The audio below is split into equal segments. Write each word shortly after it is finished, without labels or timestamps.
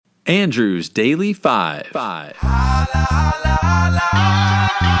Andrew's Daily Five.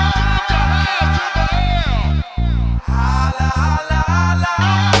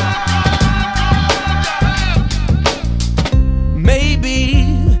 Maybe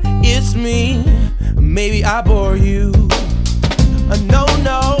it's me, maybe I bore you. No,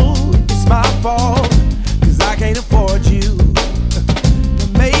 it's my fault, 'cause I can't afford you.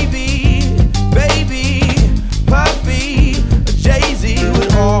 Maybe, baby, Puffy, Jay-Z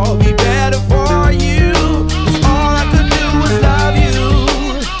would all be better for you. 'Cause all I could do was love you.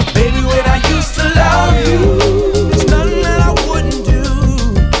 Baby, when I used to love you, there's nothing that I wouldn't do.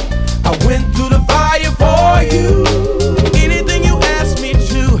 I went through the fire for you. Anything you asked me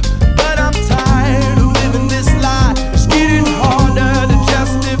to, but I'm tired of living this lie. It's getting harder to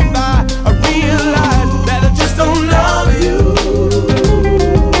justify. I realize that I just don't love you,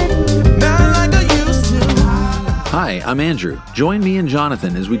 not like I used to. Hi, I'm Andrew. Join me and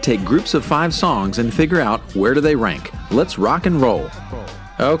Jonathan as we take groups of 5 songs and figure out where do they rank. Let's rock and roll.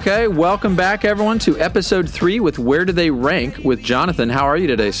 Okay, welcome back everyone to episode 3 with Where Do They Rank with Jonathan. How are you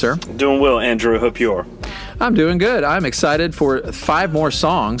today, sir? Doing well, Andrew. Hope you are. I'm doing good. I'm excited for 5 more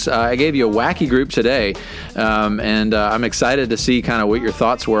songs. I gave you a wacky group today, and I'm excited to see kind of what your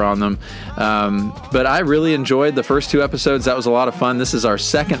thoughts were on them. But I really enjoyed the first 2 episodes. That was a lot of fun. This is our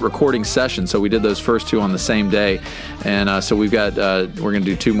second recording session, so we did those first 2 on the same day. And so we've got we're going to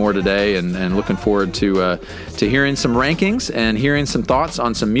do 2 more today, and looking forward to hearing some rankings and hearing some thoughts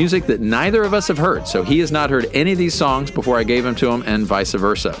on some music that neither of us have heard. So he has not heard any of these songs before I gave them to him, and vice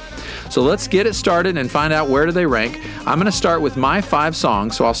versa. So let's get it started and find out where do they rank. I'm going to start with my 5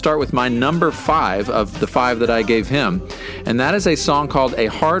 songs, so I'll start with my number 5 of the 5 that I gave him, and that is a song called A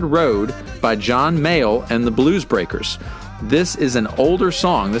Hard Road by John Mayall and the Blues Breakers. This is an older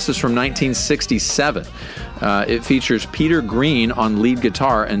song. This is from 1967. It features Peter Green on lead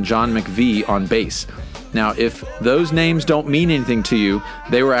guitar and John McVie on bass. Now, if those names don't mean anything to you,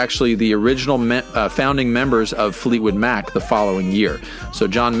 they were actually the original founding members of Fleetwood Mac the following year. So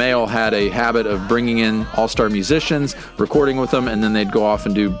John Mayall had a habit of bringing in all-star musicians, recording with them, and then they'd go off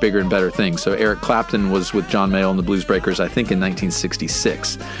and do bigger and better things. So Eric Clapton was with John Mayall and the Blues Breakers, I think, in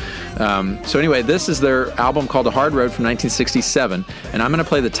 1966. So anyway, this is their album called A Hard Road from 1967, and I'm going to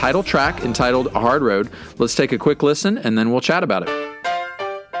play the title track entitled A Hard Road. Let's take a quick listen, and then we'll chat about it.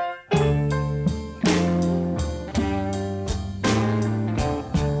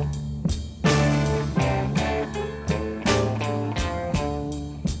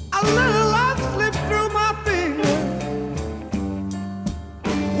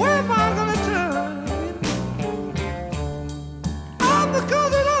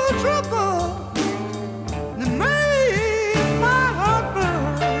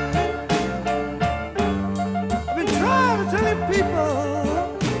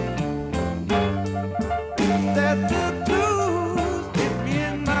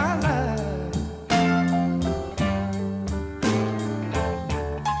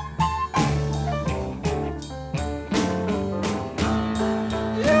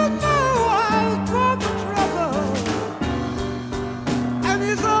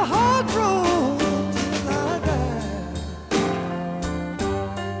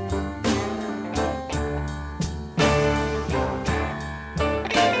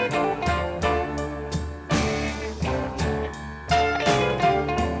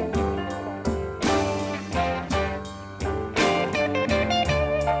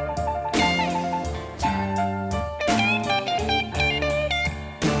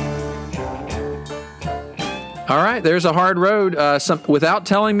 All right, there's A Hard Road. Without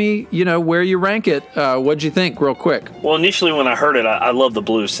telling me, where you rank it, what'd you think, real quick? Well, initially when I heard it, I love the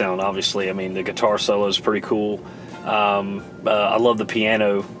blues sound, obviously. I mean, the guitar solo is pretty cool. I love the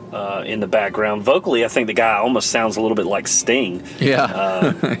piano in the background. Vocally, I think the guy almost sounds a little bit like Sting.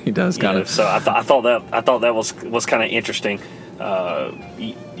 Yeah, he does kind of. So I thought that was kind of interesting.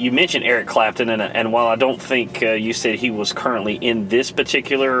 You mentioned Eric Clapton, and while I don't think you said he was currently in this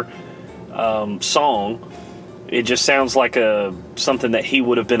particular song, it just sounds like something that he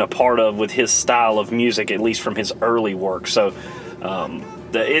would have been a part of with his style of music, at least from his early work. So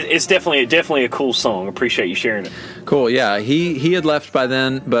it's definitely a cool song. Appreciate you sharing it. Cool, yeah. He had left by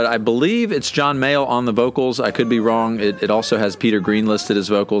then, but I believe it's John Mayall on the vocals. I could be wrong. It also has Peter Green listed as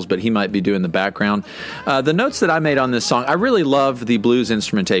vocals, but he might be doing the background. The notes that I made on this song, I really love the blues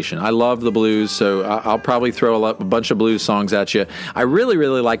instrumentation. I love the blues, so I'll probably throw a bunch of blues songs at you. I really,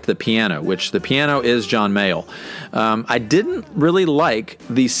 really liked the piano, which the piano is John Mayall. I didn't really like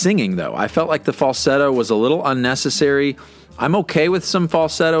the singing, though. I felt like the falsetto was a little unnecessary. I'm okay with some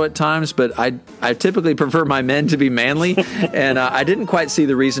falsetto at times, but I typically prefer my men to be manly, and I didn't quite see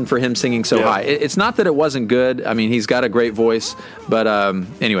the reason for him singing so high. It's not that it wasn't good. I mean, he's got a great voice, but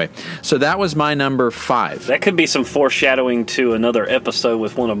anyway. So that was my number 5. That could be some foreshadowing to another episode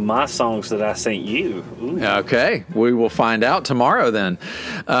with one of my songs that I sent you. Ooh. Okay, we will find out tomorrow then.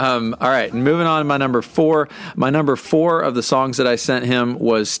 All right, moving on to my number 4. My number 4 of the songs that I sent him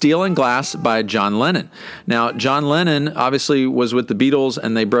was Steel and Glass by John Lennon. Now, John Lennon obviously was with the Beatles,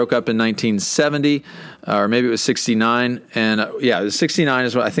 and they broke up in 1970, or maybe it was 69. And it was 69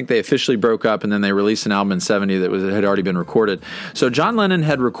 is what I think they officially broke up, and then they released an album in 70 that had already been recorded. So John Lennon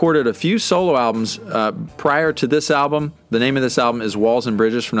had recorded a few solo albums prior to this album. The name of this album is Walls and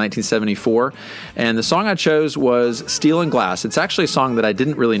Bridges from 1974, and the song I chose was Steel and Glass. It's actually a song that I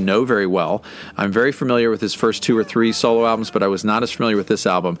didn't really know very well. I'm very familiar with his first 2 or 3 solo albums, but I was not as familiar with this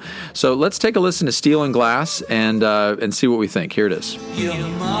album. So let's take a listen to Steel and Glass and see what we think. Here it is. Your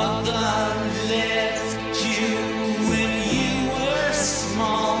mother left you when you were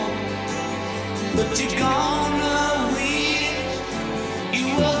small, but you're gonna weep.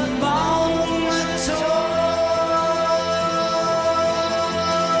 You were born with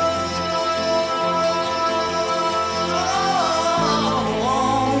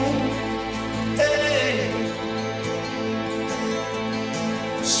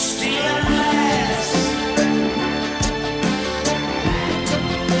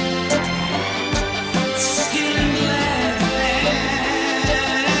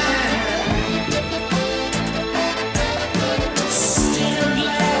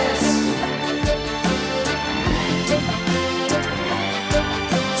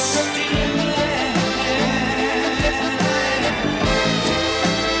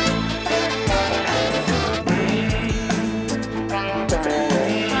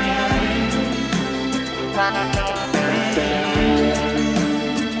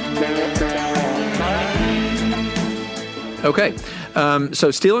Okay, so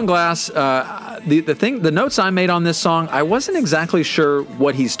Steel and Glass, the notes I made on this song, I wasn't exactly sure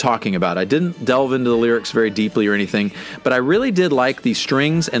what he's talking about. I didn't delve into the lyrics very deeply or anything, but I really did like the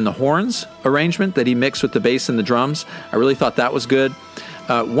strings and the horns arrangement that he mixed with the bass and the drums. I really thought that was good.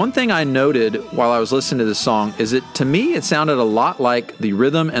 One thing I noted while I was listening to this song is that, to me, it sounded a lot like the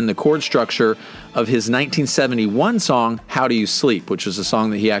rhythm and the chord structure of his 1971 song, How Do You Sleep, which is a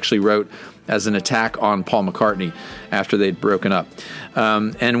song that he actually wrote as an attack on Paul McCartney after they'd broken up.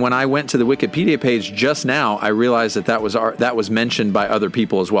 And when I went to the Wikipedia page just now, I realized that was mentioned by other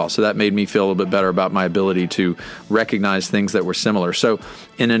people as well. So that made me feel a little bit better about my ability to recognize things that were similar. So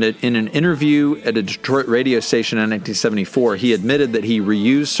in an interview at a Detroit radio station in 1974, he admitted that he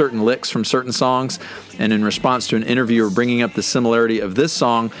reused certain licks from certain songs. And in response to an interviewer bringing up the similarity of this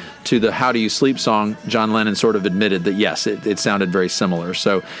song to the How Do You Sleep song, John Lennon sort of admitted that, yes, it sounded very similar.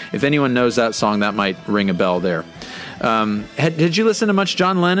 So if anyone knows that song, that might ring a bell there. Did you listen to much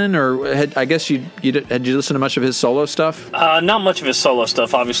John Lennon, or had you listened to much of his solo stuff? Not much of his solo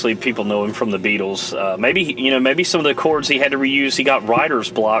stuff. Obviously, people know him from the Beatles. Maybe some of the chords he had to reuse. He got writer's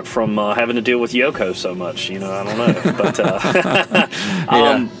block from having to deal with Yoko so much. I don't know, but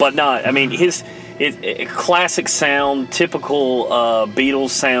yeah. But no. I mean, his classic sound, typical Beatles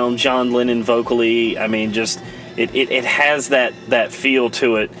sound. John Lennon vocally. I mean, just it has that feel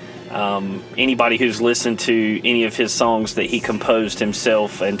to it. Anybody who's listened to any of his songs that he composed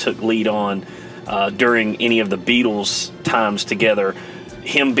himself and took lead on during any of the Beatles times together,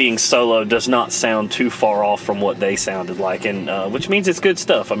 him being solo does not sound too far off from what they sounded like, and which means it's good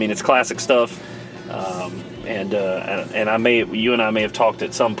stuff. I mean, it's classic stuff. And you and I may have talked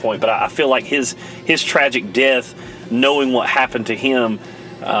at some point, but I feel like his tragic death, knowing what happened to him,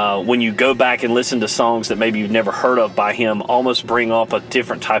 when you go back and listen to songs that maybe you've never heard of by him, almost bring up a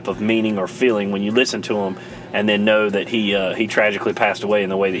different type of meaning or feeling when you listen to him, and then know that he tragically passed away in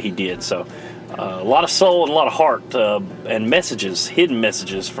the way that he did. So a lot of soul and a lot of heart and messages, hidden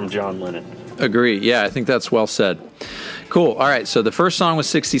messages from John Lennon. Agree. Yeah, I think that's well said. Cool. All right, so the first song was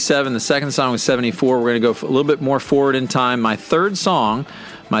 67. The second song was 74. We're going to go a little bit more forward in time. My third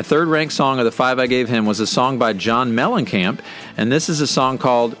ranked song of the 5 I gave him was a song by John Mellencamp, and this is a song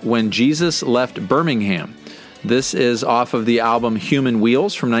called When Jesus Left Birmingham. This is off of the album Human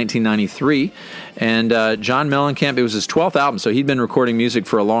Wheels from 1993, and John Mellencamp, it was his 12th album, so he'd been recording music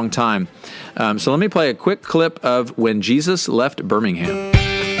for a long time. So let me play a quick clip of When Jesus Left Birmingham.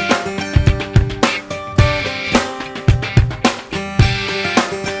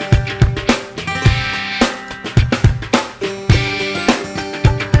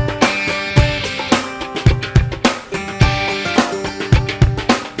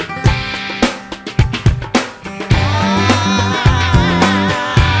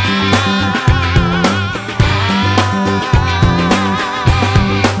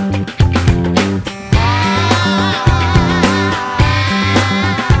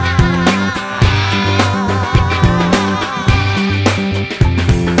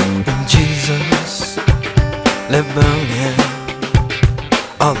 left Birmingham,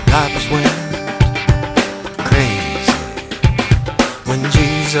 all the pipers went crazy. When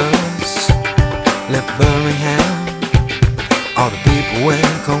Jesus left Birmingham, all the people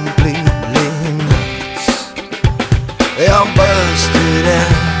went completely nuts. They all busted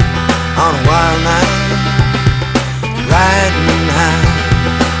out on a wild night, riding high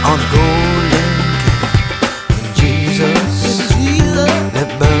on a golden cow. When Jesus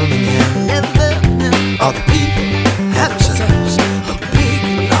left Birmingham, all the people had themselves a big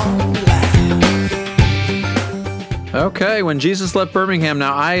long laugh. Okay, when Jesus left Birmingham.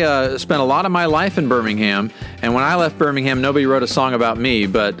 Now, I spent a lot of my life in Birmingham, and when I left Birmingham, nobody wrote a song about me,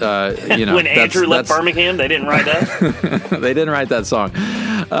 but, you know. When Andrew left Birmingham, they didn't write that? They didn't write that song.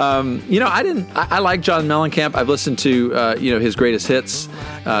 You know, I like John Mellencamp. I've listened to, you know, his greatest hits.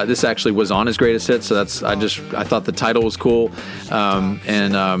 This actually was on his greatest hits, so I thought the title was cool.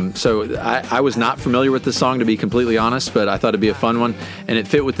 So I was not familiar with this song, to be completely honest, but I thought it'd be a fun one, and it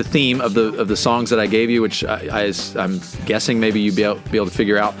fit with the theme of the songs that I gave you, which I'm guessing maybe you'd be able to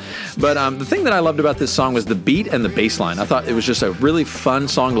figure out. But the thing that I loved about this song was the beat and the bass line. I thought it was just a really fun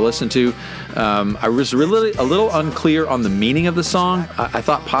song to listen to. I was really a little unclear on the meaning of the song. I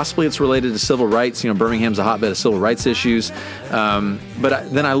thought possibly it's related to civil rights. You know, Birmingham's a hotbed of civil rights issues.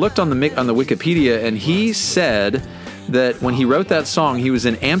 Then I looked on the Wikipedia, and he said that when he wrote that song, he was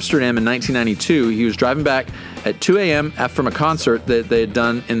in Amsterdam in 1992. He was driving back at 2 a.m. from a concert that they had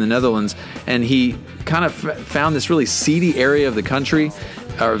done in the Netherlands, and he kind of found this really seedy area of the country,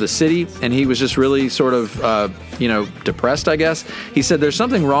 or the city, and he was just really sort of, depressed, I guess. He said, "There's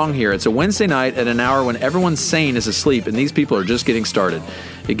something wrong here. It's a Wednesday night at an hour when everyone sane is asleep, and these people are just getting started."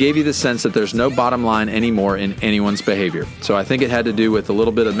 It gave you the sense that there's no bottom line anymore in anyone's behavior. So I think it had to do with a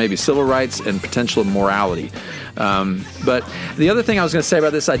little bit of maybe civil rights and potential morality. But the other thing I was going to say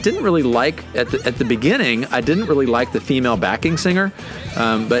about this, I didn't really like, at the beginning, I didn't really like the female backing singer,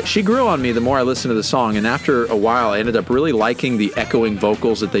 but she grew on me the more I listened to the song, and after a while I ended up really liking the echoing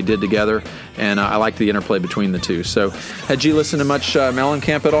vocals that they did together, and I liked the interplay between the two. So had you listened to much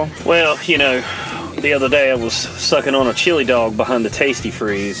Mellencamp at all? Well, you know, the other day I was sucking on a chili dog behind the Tasty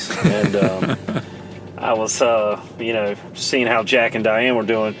Freeze, and I was, seeing how Jack and Diane were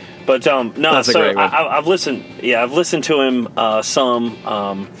doing. But no, so I've listened. Yeah, I've listened to him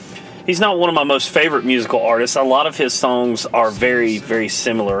some. He's not one of my most favorite musical artists. A lot of his songs are very, very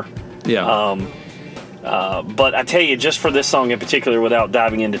similar. Yeah. But I tell you, just for this song in particular, without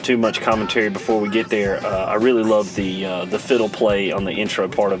diving into too much commentary before we get there, I really love the fiddle play on the intro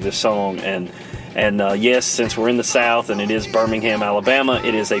part of this song. And yes, since we're in the South and it is Birmingham, Alabama,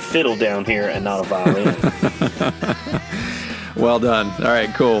 it is a fiddle down here and not a violin. Well done. All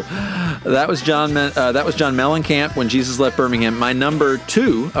right, cool. That was John Mellencamp, When Jesus Left Birmingham. My number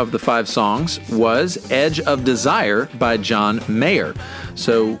 2 of the 5 songs was Edge of Desire by John Mayer.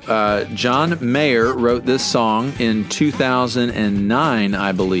 So John Mayer wrote this song in 2009,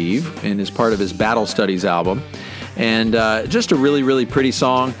 I believe, and is part of his Battle Studies album. And just a really, really pretty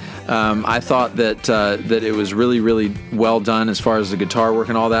song. I thought that it was really, really well done as far as the guitar work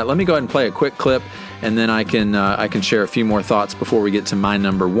and all that. Let me go ahead and play a quick clip, and then I can share a few more thoughts before we get to my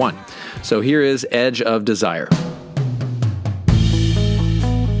number 1. So here is Edge of Desire.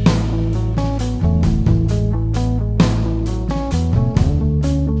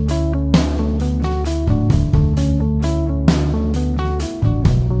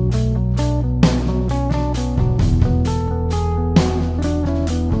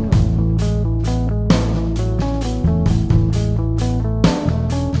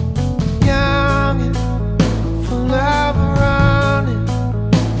 Full of running,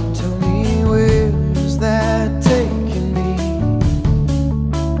 tell me where's that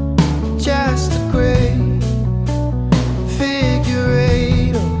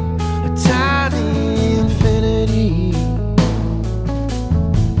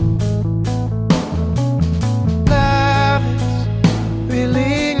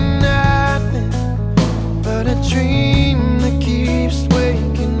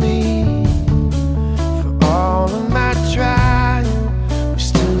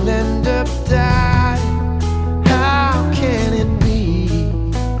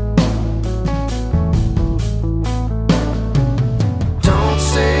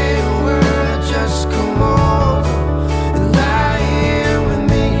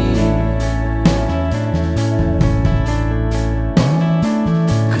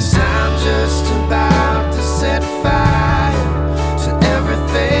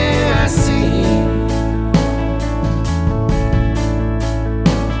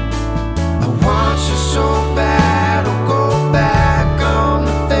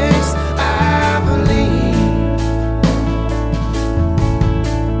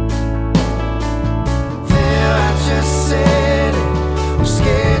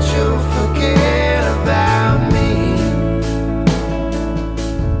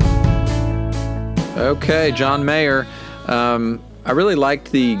Okay, John Mayer. I really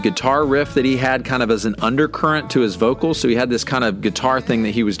liked the guitar riff that he had kind of as an undercurrent to his vocals. So he had this kind of guitar thing that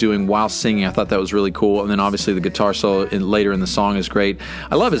he was doing while singing. I thought that was really cool. And then obviously the guitar solo later in the song is great.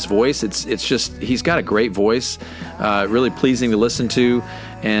 I love his voice. It's just, he's got a great voice, really pleasing to listen to.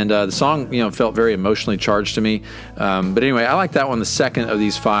 And the song, felt very emotionally charged to me. But anyway, I like that one, the second of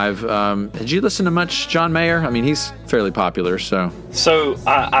these five. Did you listen to much John Mayer? I mean, he's fairly popular, so. So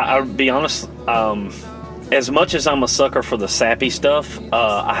I'll be honest, as much as I'm a sucker for the sappy stuff,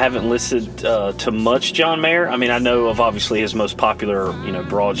 I haven't listened to much John Mayer. I mean, I know of obviously his most popular,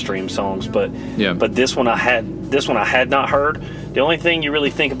 Broadstream songs, but this one I had not heard. The only thing you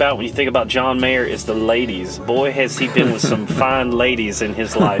really think about when you think about John Mayer is the ladies. Boy, has he been with some fine ladies in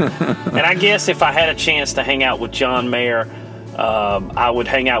his life. And I guess if I had a chance to hang out with John Mayer, I would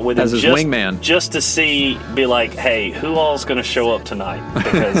hang out with him as his wingman, just to be like, hey, who all's going to show up tonight?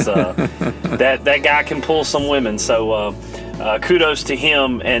 Because that guy can pull some women. So kudos to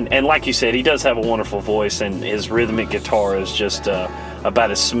him. And like you said, he does have a wonderful voice, and his rhythmic guitar is just about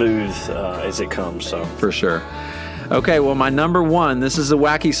as smooth as it comes. So for sure. Okay, well, my number one, this is a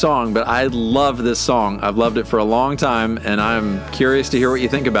wacky song, but I love this song. I've loved it for a long time, and I'm curious to hear what you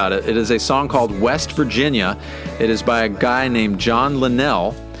think about it. It is a song called West Virginia. It is by a guy named John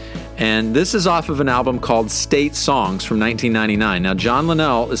Linnell, and this is off of an album called State Songs from 1999. Now, John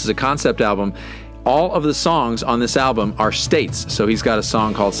Linnell, this is a concept album. All of the songs on this album are states. So he's got a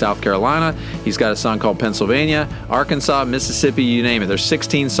song called South Carolina. He's got a song called Pennsylvania, Arkansas, Mississippi, you name it. There's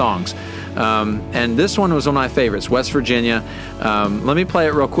 16 songs. And this one was one of my favorites, West Virginia. Let me play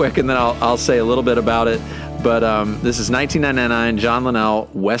it real quick, and then I'll say a little bit about it. But this is 1999, John Linnell,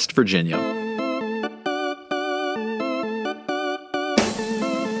 West Virginia.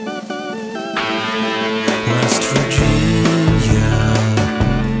 West Virginia,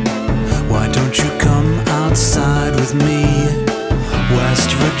 why don't you come outside with me?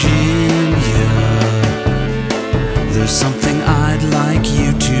 West Virginia, there's something I'd like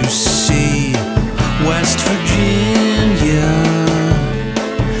you to see. West Virginia,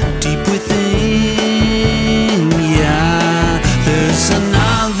 deep within, yeah, there's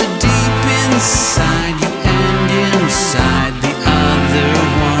another deep inside you, and inside the other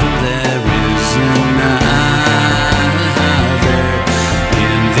one there is another.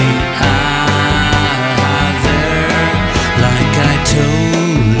 In the other, like I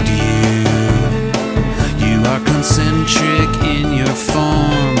told you, you are concentric in your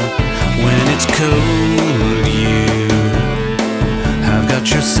form. When it's cold, you have got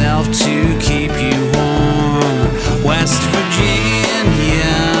yourself to keep you warm. West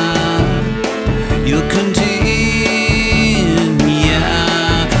Virginia, you'll continue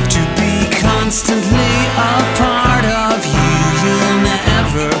to be constantly a part of you. You'll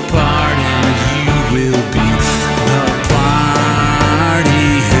never part, and you will be the party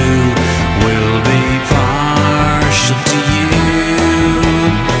who will be partial to you.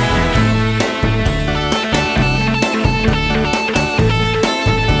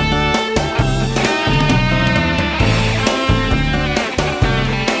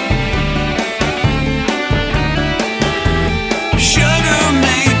 Sugar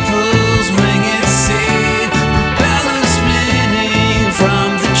maples ring its seed, propellers spinning from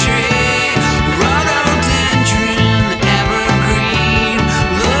the tree, rhododendron evergreen.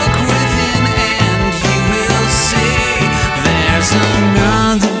 Look within and you will see there's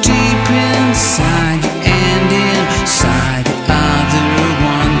another deep inside you, and inside the other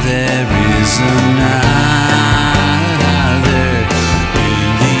one there is another. In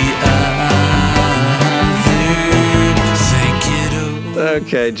the other, think it over.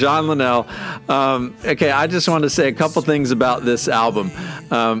 Okay, John Linnell. Okay, I just wanted to say a couple things about this album.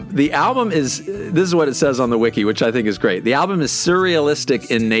 The album this is what it says on the wiki, which I think is great. The album is surrealistic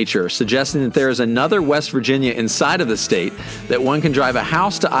in nature, suggesting that there is another West Virginia inside of the state, that one can drive a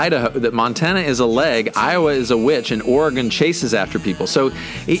house to Idaho, that Montana is a leg, Iowa is a witch, and Oregon chases after people. So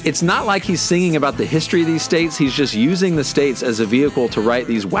it's not like he's singing about the history of these states. He's just using the states as a vehicle to write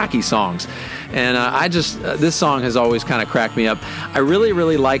these wacky songs. And this song has always kind of cracked me up. I really,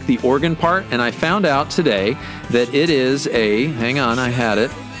 really like the organ part, and I found out today that it is hang on, I had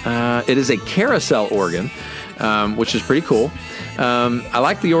it. It is a carousel organ, which is pretty cool. I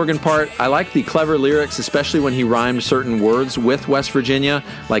like the organ part. I like the clever lyrics, especially when he rhymed certain words with West Virginia,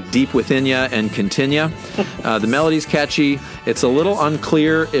 like deep within ya and continue. The melody's catchy. It's a little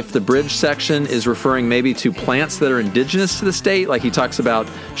unclear if the bridge section is referring maybe to plants that are indigenous to the state, like he talks about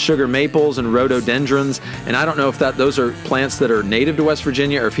sugar maples and rhododendrons, and I don't know if those are plants that are native to West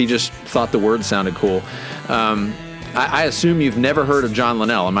Virginia or if he just thought the word sounded cool. I assume you've never heard of John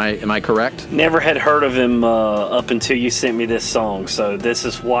Linnell. Am I correct? Never had heard of him up until you sent me this song. So this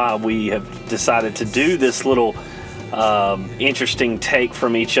is why we have decided to do this little interesting take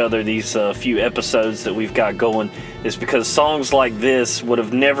from each other. These few episodes that we've got going is because songs like this would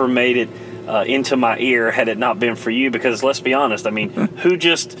have never made it into my ear had it not been for you. Because let's be honest, I mean,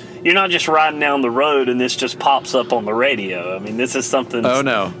 you're not just riding down the road and this just pops up on the radio. I mean, this is something. Oh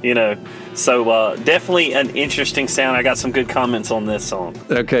no, So definitely an interesting sound. I got some good comments on this song.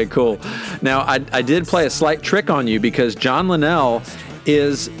 Okay, cool. Now I did play a slight trick on you because John Linnell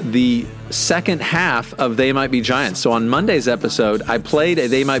is the second half of They Might Be Giants. So on Monday's episode, I played a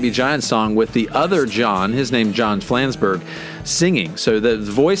They Might Be Giants song with the other John, his name John Flansburgh, singing. So the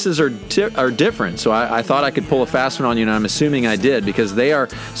voices are different. So I thought I could pull a fast one on you, and I'm assuming I did because they are.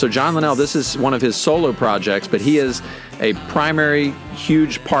 So John Linnell, this is one of his solo projects, but he is a primary,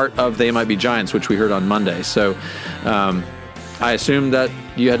 huge part of They Might Be Giants, which we heard on Monday. So I assume that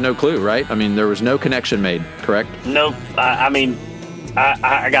you had no clue, right? I mean, there was no connection made, correct? Nope.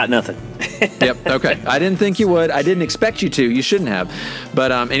 I got nothing. Yep. Okay. I didn't think you would. I didn't expect you to. You shouldn't have.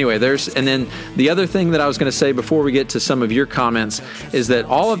 But anyway, and then the other thing that I was going to say before we get to some of your comments is that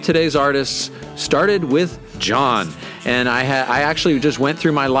all of today's artists started with John. And I actually just went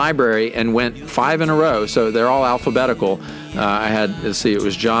through my library and went 5 in a row. So they're all alphabetical. I had, it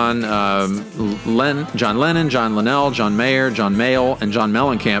was John Lennon, John Linnell, John Mayer, John Mayall, and John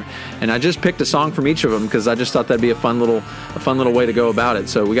Mellencamp. And I just picked a song from each of them because I just thought that'd be a fun little way to go about it.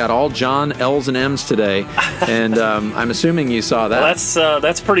 So we got all John L's and M's today, and I'm assuming you saw that. Well,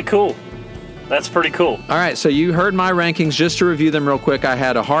 that's pretty cool. That's pretty cool. All right, so you heard my rankings. Just to review them real quick, I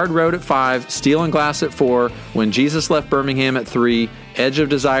had A Hard Road at 5, Steel and Glass at 4, When Jesus Left Birmingham at 3, Edge of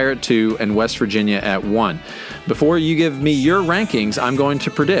Desire at 2, and West Virginia at 1. Before you give me your rankings, I'm going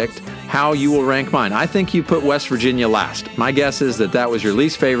to predict how you will rank mine. I think you put West Virginia last. My guess is that was your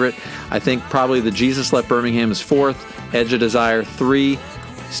least favorite. I think probably the Jesus Left Birmingham is 4th, Edge of Desire 3,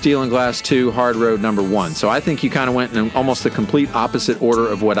 Steel and Glass 2, Hard Road number 1. So I think you kind of went in almost the complete opposite order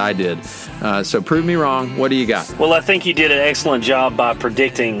of what I did. So prove me wrong. What do you got? Well, I think you did an excellent job by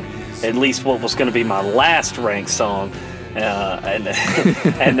predicting at least what was going to be my last ranked song, and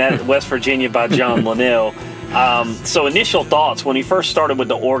that West Virginia by John Linnell. So initial thoughts, when he first started with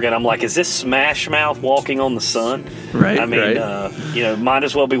the organ, I'm like, is this Smash Mouth Walking on the Sun? Right, I mean, might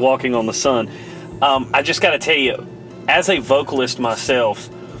as well be Walking on the Sun. I just got to tell you, as a vocalist myself,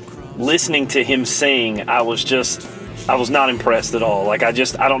 listening to him sing, I was not impressed at all. Like, I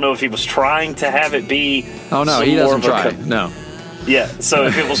don't know if he was trying to have it be. Oh no, he doesn't try. No. Yeah. So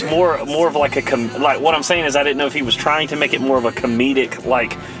if it was more of like what I'm saying is, I didn't know if he was trying to make it more of a comedic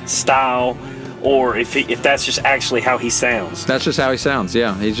like style, or if that's just actually how he sounds. That's just how he sounds.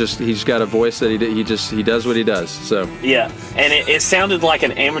 Yeah, he's got a voice that he does what he does. So yeah, and it sounded like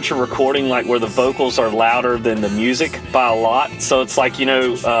an amateur recording, like where the vocals are louder than the music by a lot. So it's like,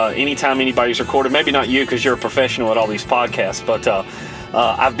 anytime anybody's recorded, maybe not you because you're a professional at all these podcasts, but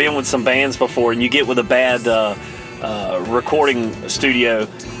I've been with some bands before, and you get with a bad recording studio,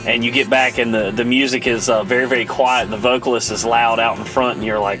 and you get back and the music is very, very quiet and the vocalist is loud out in front, and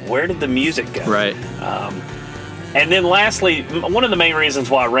you're like, where did the music go? Right. And then lastly, one of the main reasons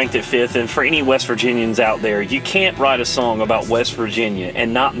why I ranked it 5th, and for any West Virginians out there, you can't write a song about West Virginia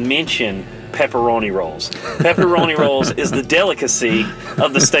and not mention pepperoni rolls. Pepperoni rolls is the delicacy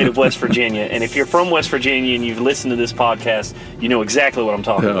of the state of West Virginia, and if you're from West Virginia and you've listened to this podcast, you know exactly what I'm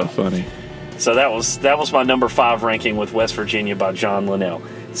talking about. Oh, funny. So that was my number 5 ranking with West Virginia by John Linnell.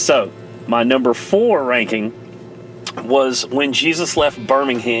 So my number 4 ranking was When Jesus Left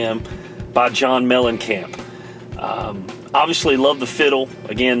Birmingham by John Mellencamp. Obviously love the fiddle.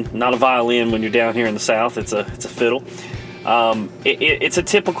 Again, not a violin when you're down here in the South. It's a fiddle. It's a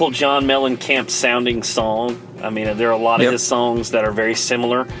typical John Mellencamp sounding song. I mean, there are a lot of his songs that are very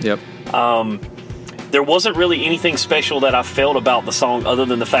similar. Yep. There wasn't really anything special that I felt about the song other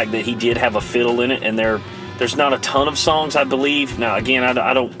than the fact that he did have a fiddle in it, and there's not a ton of songs, I believe. Now, again,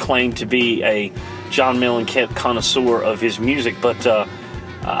 I don't claim to be a John Mellencamp connoisseur of his music, but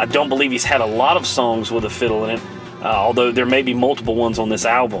I don't believe he's had a lot of songs with a fiddle in it, although there may be multiple ones on this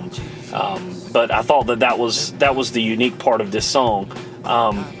album. But I thought that was the unique part of this song.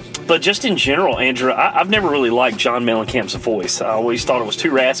 But just in general, Andrew, I've never really liked John Mellencamp's voice. I always thought it was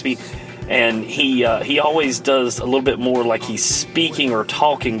too raspy. And he always does a little bit more like he's speaking or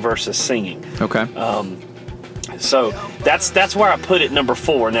talking versus singing. Okay. So that's where I put it number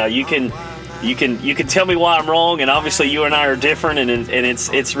 4. Now you can tell me why I'm wrong, and obviously you and I are different, and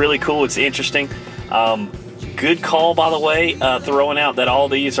it's really cool. It's interesting. Good call, by the way, throwing out that all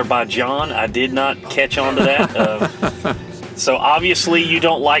these are by John. I did not catch on to that. So obviously you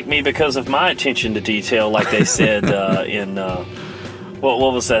don't like me because of my attention to detail, like they said in what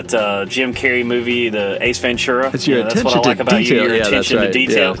was that Jim Carrey movie, the Ace Ventura? It's your that's what I like about detail. you, your Yeah, attention that's right. to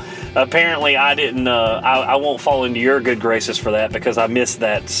detail. Yeah. Apparently I didn't, I won't fall into your good graces for that because I missed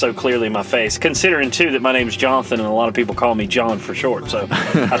that so clearly in my face, considering too that my name's Jonathan and a lot of people call me John for short, so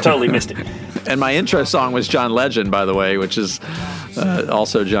I totally missed it. And my intro song was John Legend, by the way, which is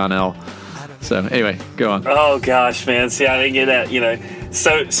also John L. So anyway, go on. Oh gosh, man. See, I didn't get that,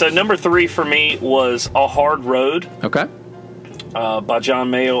 So number 3 for me was A Hard Road. Okay. By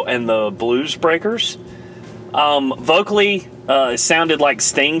John Mayall and the Blues Breakers. Vocally, it sounded like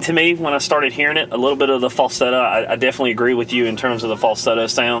Sting to me when I started hearing it. A little bit of the falsetto. I definitely agree with you in terms of the falsetto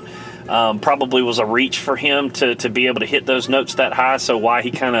sound. Probably was a reach for him to be able to hit those notes that high. So why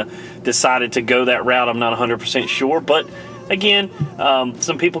he kind of decided to go that route, I'm not 100% sure. But again,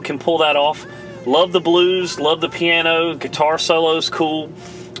 some people can pull that off. Love the blues, love the piano, guitar solos, cool.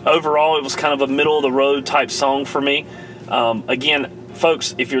 Overall, it was kind of a middle-of-the-road type song for me. Again,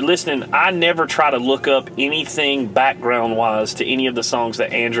 folks, if you're listening, I never try to look up anything background-wise to any of the songs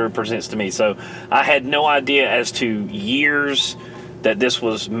that Andrew presents to me. So I had no idea as to years that this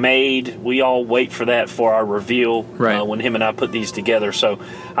was made. We all wait for that for our reveal when him and I put these together. So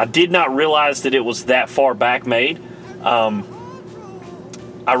I did not realize that it was that far back made.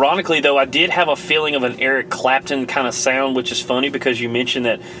 Ironically, though, I did have a feeling of an Eric Clapton kind of sound, which is funny because you mentioned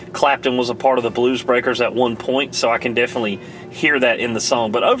that Clapton was a part of the Blues Breakers at one point, so I can definitely hear that in the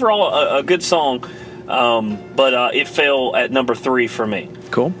song. But overall, a good song, but it fell at number 3 for me.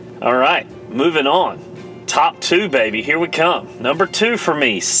 Cool. All right, moving on. Top 2, baby. Here we come. Number 2 for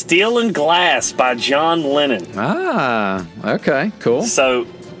me, Steel and Glass by John Lennon. Ah, okay, cool. So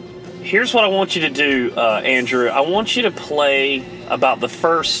here's what I want you to do, Andrew. I want you to play about the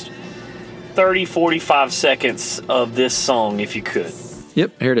first 30, 45 seconds of this song, if you could.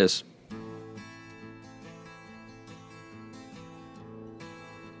 Yep, here it is.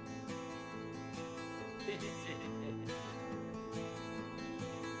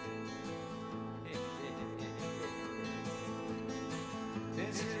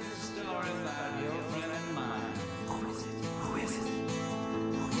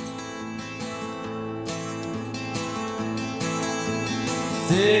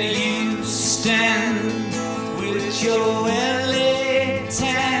 There you stand with your LA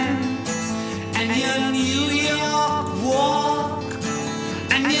tan and your New York walk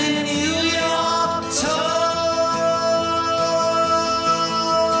and your New York talk.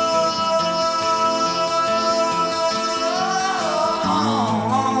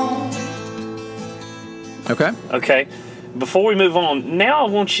 Okay. Before we move on, now I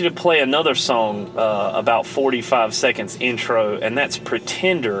want you to play another song about 45 seconds intro, and that's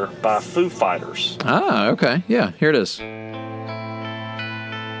Pretender by Foo Fighters. Ah, okay. Yeah, here it is.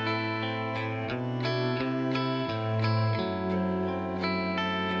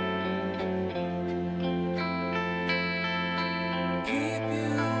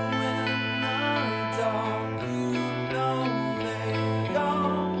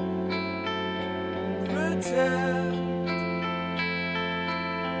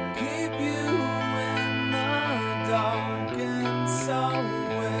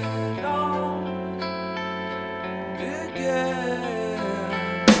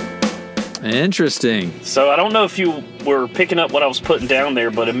 Interesting. So I don't know if you were picking up what I was putting down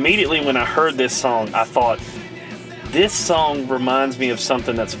there, but immediately when I heard this song, I thought, this song reminds me of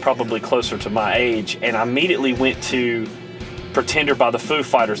something that's probably closer to my age, and I immediately went to Pretender by the Foo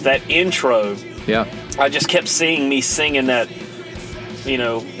Fighters. That intro, yeah, I just kept seeing me singing that, you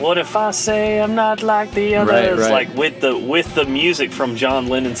know, what if I say I'm not like the others, right. Like with the music from John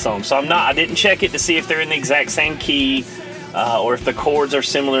Lennon's song. So I didn't check it to see if they're in the exact same key, or if the chords are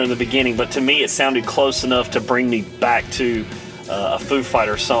similar in the beginning, but to me it sounded close enough to bring me back to a Foo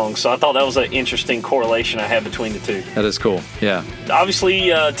Fighters song. So I thought that was an interesting correlation I had between the two. That is cool, yeah.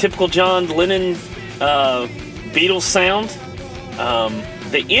 Obviously, typical John Lennon Beatles sound.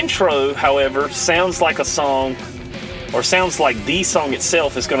 The intro, however, sounds like a song, or sounds like the song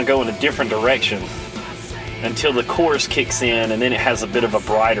itself is going to go in a different direction until the chorus kicks in, and then it has a bit of a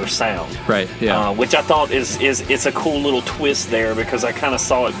brighter sound. Right, yeah. Which I thought is it's a cool little twist there, because I kind of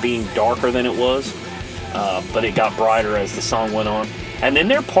saw it being darker than it was, but it got brighter as the song went on. And then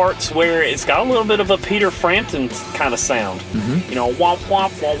there are parts where it's got a little bit of a Peter Frampton kind of sound. Mm-hmm. You know, womp, womp,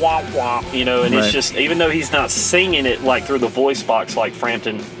 womp, womp, womp, you know, and It's just, even though he's not singing it like through the voice box like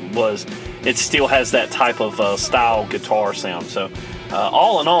Frampton was, it still has that type of style guitar sound. So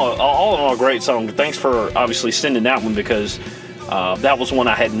all in all, a great song. Thanks for obviously sending that one, because that was one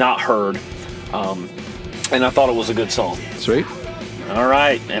I had not heard, and I thought it was a good song. Sweet. All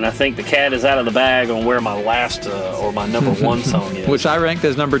right, and I think the cat is out of the bag on where my last or my number one song is. Which I ranked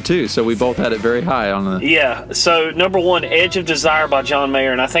as number 2, so we both had it very high on the... Yeah, so number 1, Edge of Desire by John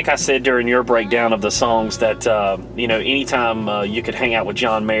Mayer, and I think I said during your breakdown of the songs that, anytime you could hang out with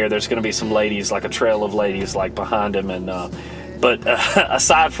John Mayer, there's going to be some ladies, like a trail of ladies, like behind him, and... But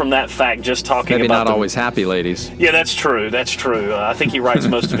aside from that fact, just talking Maybe about... not always happy ladies. Yeah, that's true. That's true. I think he writes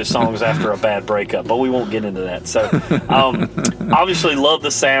most of his songs after a bad breakup, but we won't get into that. So, obviously love the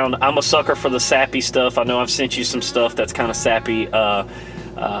sound. I'm a sucker for the sappy stuff. I know I've sent you some stuff that's kind of sappy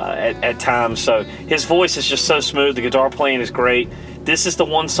at times. So his voice is just so smooth. The guitar playing is great. This is the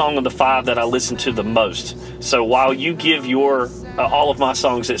one song of the 5 that I listen to the most. So while you give your all of my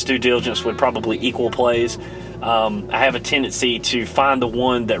songs its due diligence would probably equal plays, I have a tendency to find the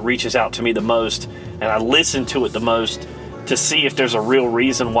one that reaches out to me the most, and I listen to it the most to see if there's a real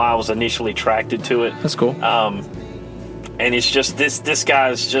reason why I was initially attracted to it. That's cool. And it's just this guy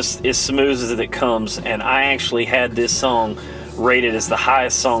is just as smooth as it comes, and I actually had this song rated as the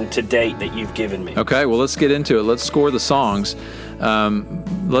highest song to date that you've given me. Okay, well, let's get into it. Let's score the songs.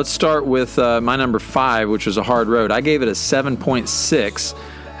 Let's start with my number 5, which was A Hard Road. I gave it a 7.6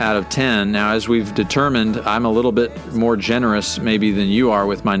 out of 10. Now, as we've determined, I'm a little bit more generous maybe than you are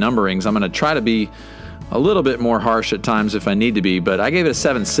with my numberings. I'm going to try to be a little bit more harsh at times if I need to be, but I gave it a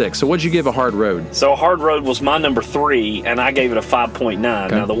 7.6. So what'd you give A Hard Road? So A Hard Road was my number 3, and I gave it a 5.9.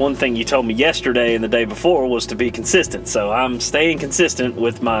 Okay. Now, the one thing you told me yesterday and the day before was to be consistent, so I'm staying consistent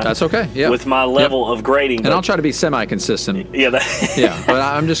with my... That's okay, yeah. With my level of grading. And I'll try to be semi-consistent. Yeah, yeah, but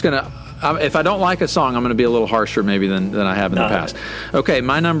I'm just going to... if I don't like a song, I'm going to be a little harsher maybe than I have in the past. Okay,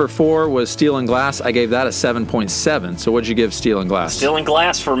 my number 4 was Steel and Glass. I gave that a 7.7. So what'd you give Steel and Glass? Steel and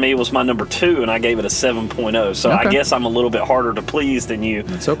Glass for me was my number 2, and I gave it a 7.0. So Okay. I guess I'm a little bit harder to please than you.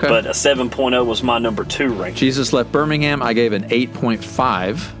 That's okay. But a 7.0 was my number 2 ranking. Jesus Left Birmingham, I gave an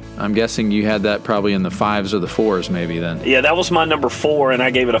 8.5. I'm guessing you had that probably in the 5s or the 4s maybe then. Yeah, that was my number 4, and I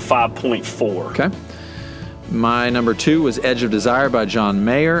gave it a 5.4. Okay. My number 2 was Edge of Desire by John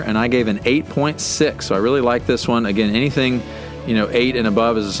Mayer, and I gave an 8.6. So I really like this one. Again, anything, 8 and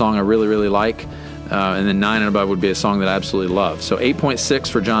above is a song I really, really like. And then 9 and above would be a song that I absolutely love. So 8.6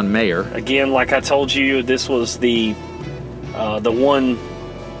 for John Mayer. Again, like I told you, this was the one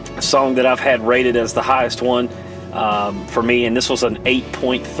song that I've had rated as the highest one for me, and this was an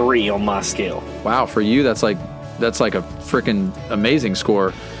 8.3 on my scale. Wow, for you, that's like a freaking amazing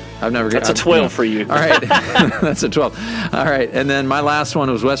score. That's a 12 for you. All right. That's a 12. All right. And then my last one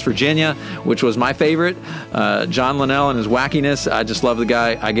was West Virginia, which was my favorite. John Linnell and his wackiness. I just love the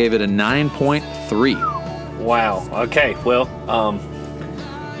guy. I gave it a 9.3. Wow. Okay. Well,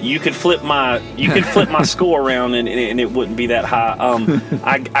 you could flip my score around and it wouldn't be that high.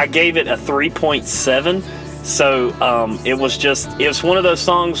 I gave it a 3.7. So it was one of those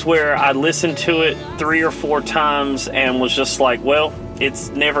songs where I listened to it 3 or 4 times and was just like, well, it's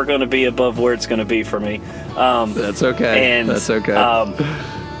never going to be above where it's going to be for me. That's okay. And that's okay.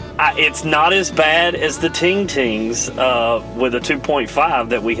 It's not as bad as the Ting Tings with a 2.5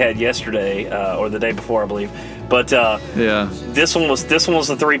 that we had yesterday or the day before, I believe. But yeah, this one was a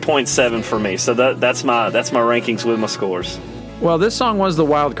 3.7 for me. So that's my rankings with my scores. Well, this song was the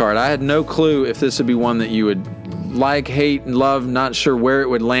wild card. I had no clue if this would be one that you would like, hate, and love. Not sure where it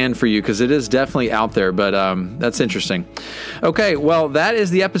would land for you because it is definitely out there, but that's interesting. Okay, well, that is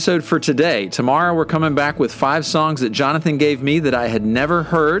the episode for today. Tomorrow we're coming back with 5 songs that Jonathan gave me that I had never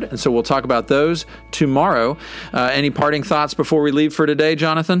heard, and so we'll talk about those tomorrow. Any parting thoughts before we leave for today,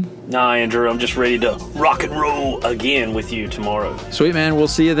 Jonathan? Nah, Andrew, I'm just ready to rock and roll again with you tomorrow. Sweet, man. We'll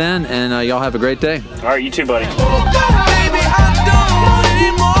see you then, and y'all have a great day. All right, you too, buddy. Baby, I don't want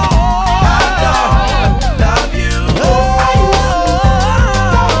anymore.